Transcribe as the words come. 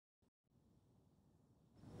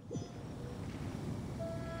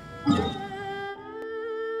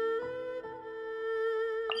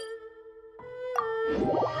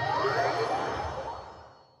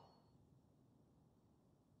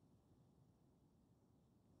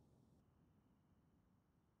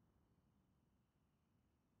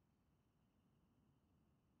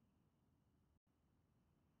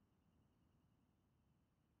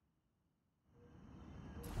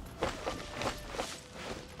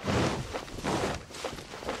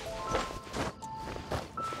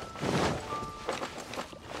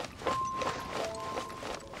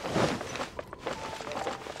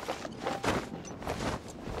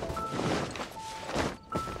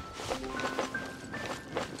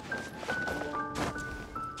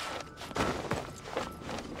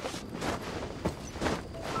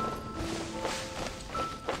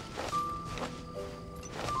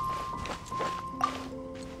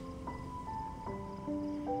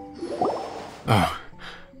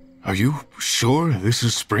Are you sure this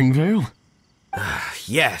is Springvale?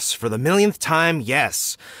 Yes, for the millionth time,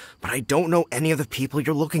 yes. But I don't know any of the people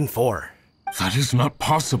you're looking for. That is not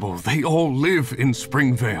possible. They all live in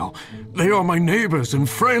Springvale. They are my neighbors and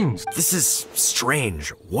friends. This is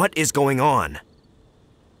strange. What is going on?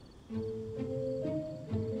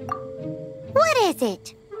 What is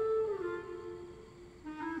it?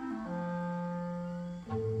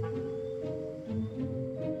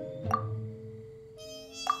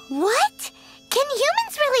 What? Can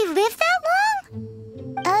humans really live that long?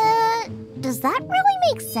 Does that really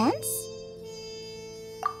make sense?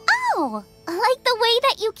 Oh, like the way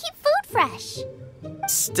that you keep food fresh.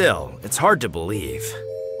 Still, it's hard to believe.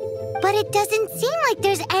 But it doesn't seem like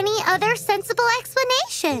there's any other sensible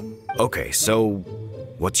explanation. Okay, so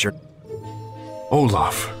what's your...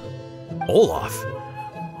 Olaf. Olaf?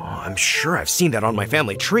 Oh, I'm sure I've seen that on my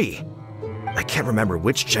family tree. I can't remember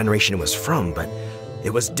which generation it was from, but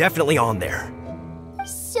it was definitely on there.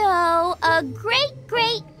 So, a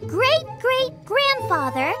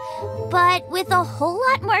great-great-great-great-grandfather, but with a whole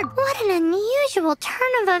lot more... What an unusual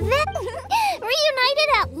turn of events! Reunited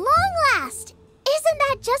at long last! Isn't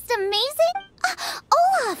that just amazing?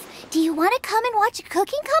 Olaf, do you want to come and watch a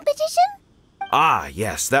cooking competition? Ah,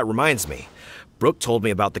 yes, that reminds me. Brooke told me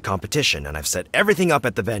about the competition, and I've set everything up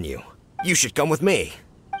at the venue. You should come with me.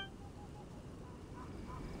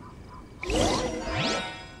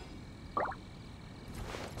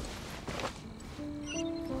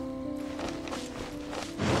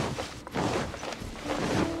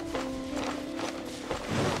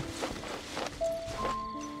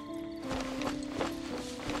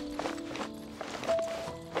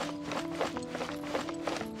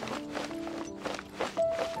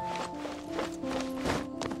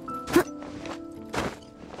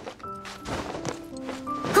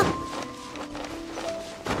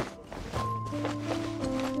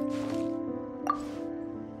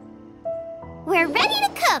 We're ready to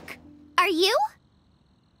cook! Are you?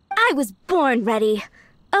 I was born ready.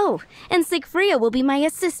 Oh, and Sigfria will be my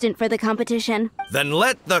assistant for the competition. Then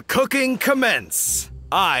let the cooking commence!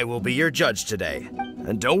 I will be your judge today.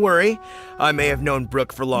 And don't worry, I may have known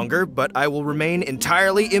Brooke for longer, but I will remain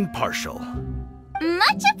entirely impartial.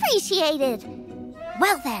 Much appreciated!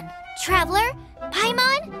 Well then, Traveler,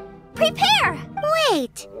 Paimon, prepare!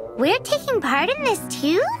 Wait, we're taking part in this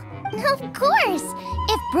too? Of course!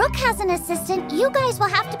 If Brooke has an assistant, you guys will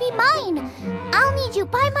have to be mine. I'll need you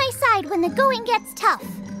by my side when the going gets tough.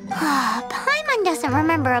 Paimon doesn't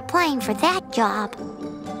remember applying for that job.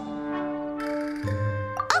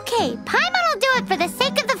 Okay, Paimon will do it for the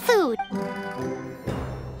sake of the food.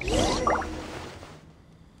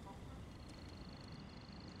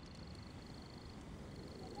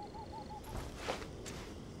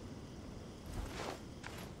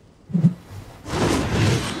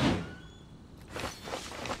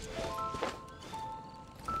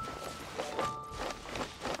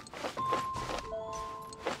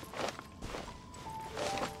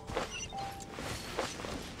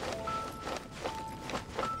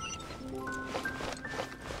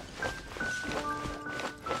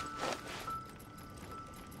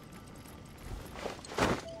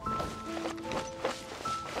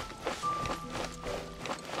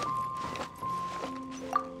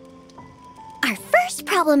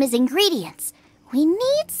 Problem is ingredients. We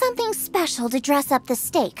need something special to dress up the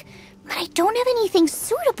steak, but I don't have anything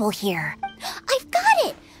suitable here. I've got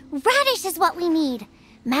it! Radish is what we need.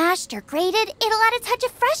 Mashed or grated, it'll add a touch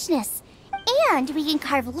of freshness. And we can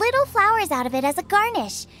carve little flowers out of it as a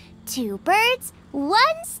garnish. 2 birds, 1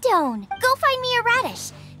 stone. Go find me a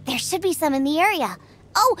radish. There should be some in the area.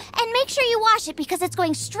 Oh, and make sure you wash it because it's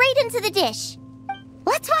going straight into the dish.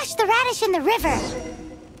 Let's wash the radish in the river.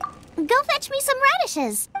 Go fetch me some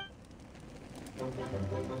radishes.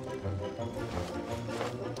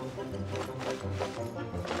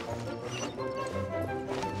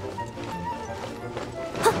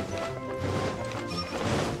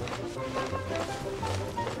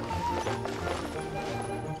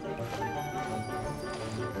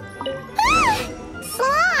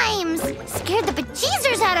 Slimes! Scared the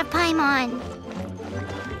bejeezers out of Paimon.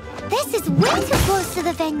 This is way too close to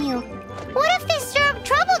the venue. What if they stir up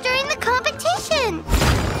trouble during the competition?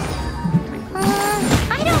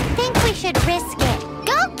 I don't think we should risk it.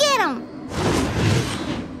 Go get them!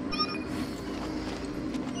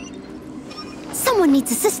 Someone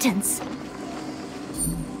needs assistance.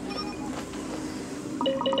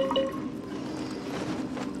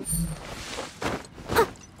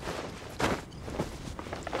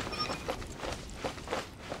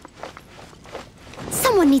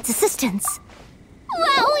 Someone needs assistance.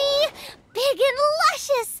 Wowie! Big and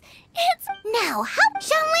luscious! It's... Now now. How?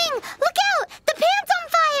 Xiangling, look out! The pan's on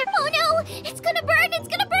fire! Oh no! It's gonna burn! It's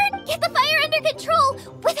gonna burn! Get the fire under control!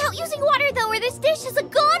 Without using water, though, or this dish is a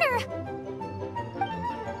goner!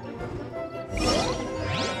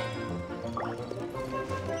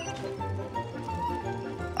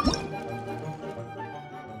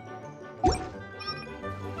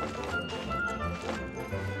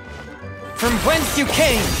 From whence you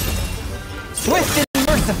came, swift and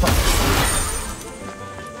merciful.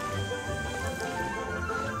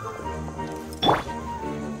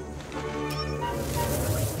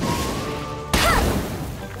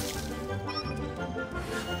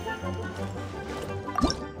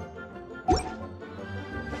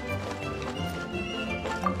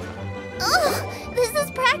 Ugh, this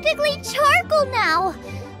is practically charcoal now.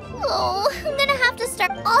 Oh, I'm gonna have to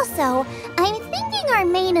start. Also, I'm thinking our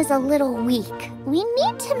main is a little weak. We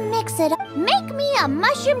need to mix it up. Make me a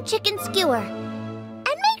mushroom chicken skewer. And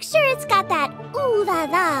make sure it's got that ooh la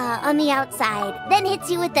la on the outside. Then hits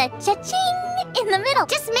you with the cha-ching in the middle.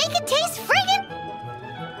 Just make it taste friggin'.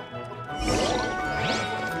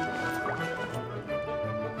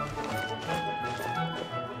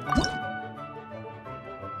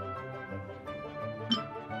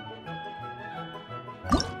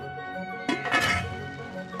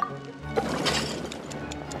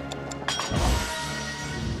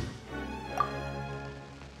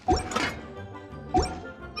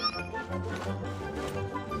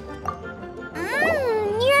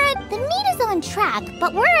 Track,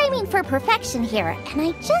 but we're aiming for perfection here, and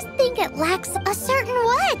I just think it lacks a certain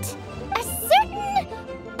what? A certain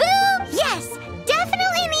boom! Yes,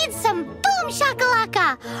 definitely needs some boom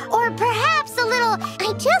shakalaka, or perhaps a little.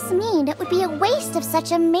 I just mean it would be a waste of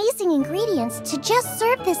such amazing ingredients to just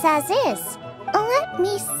serve this as is. Let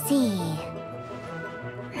me see.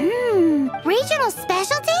 Regional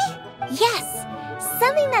specialty? Yes,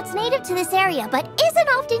 something that's native to this area but isn't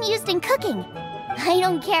often used in cooking. I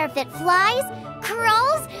don't care if it flies,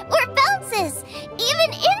 crawls, or bounces.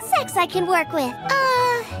 Even insects I can work with.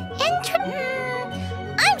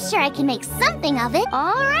 I'm sure I can make something of it.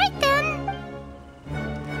 All right, then.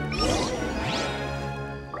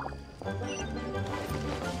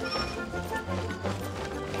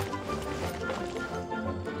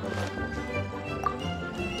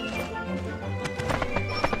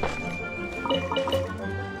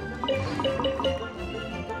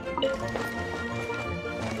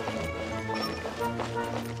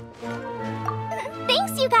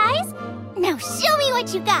 Thanks, you guys. Now show me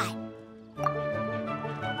what you got.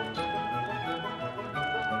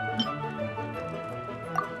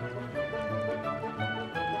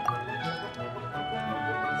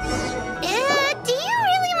 Do you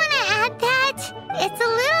really want to add that? It's a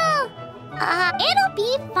little... it'll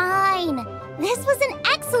be fine. This was an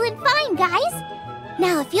excellent find, guys.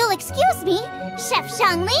 Now, if you'll excuse me, Chef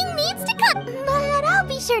Xiangling needs to cook. But I'll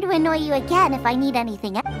be sure to annoy you again if I need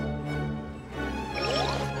anything else.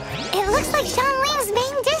 It looks like Xiangling's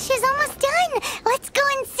main dish is almost done. Let's go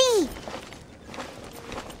and see.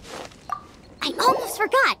 I almost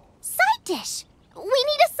forgot. Side dish. We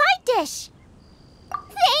need a side dish.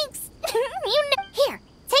 Thanks. Here,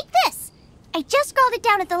 take this. I just scrawled it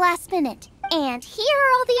down at the last minute. And here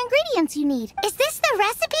are all the ingredients you need. Is this the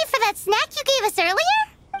recipe for that snack you gave us earlier?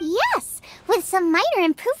 Yes, with some minor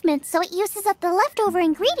improvements so it uses up the leftover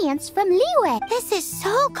ingredients from Liyue. This is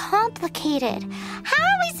so complicated. How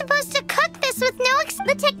are we supposed to cook this with no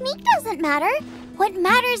The technique doesn't matter. What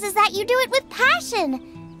matters is that you do it with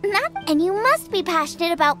passion. And you must be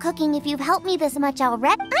passionate about cooking if you've helped me this much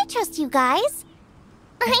already. I trust you guys.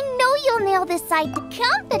 I know you'll nail this side.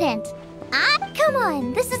 Confident. Come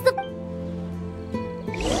on, this is the...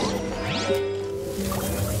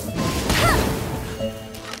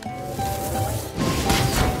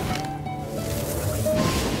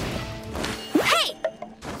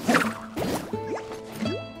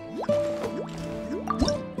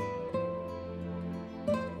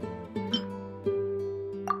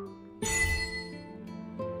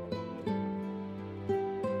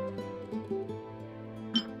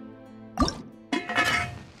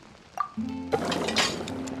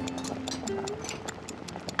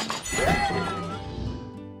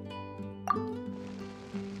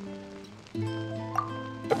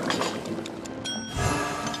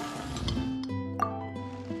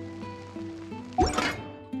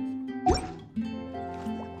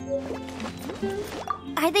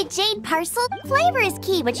 Are the jade parcel? Flavor is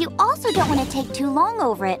key, but you also don't want to take too long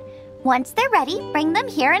over it. Once they're ready, bring them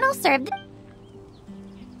here and I'll serve them.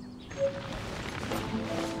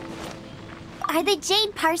 Are the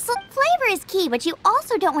jade parcel? Flavor is key, but you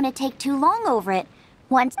also don't want to take too long over it.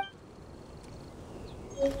 Once...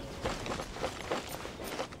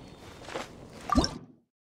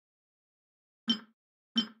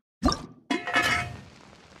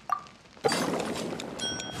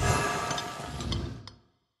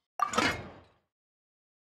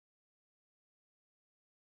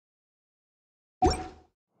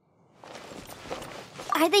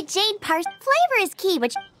 are the jade parsley. Flavor is key,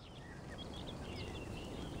 but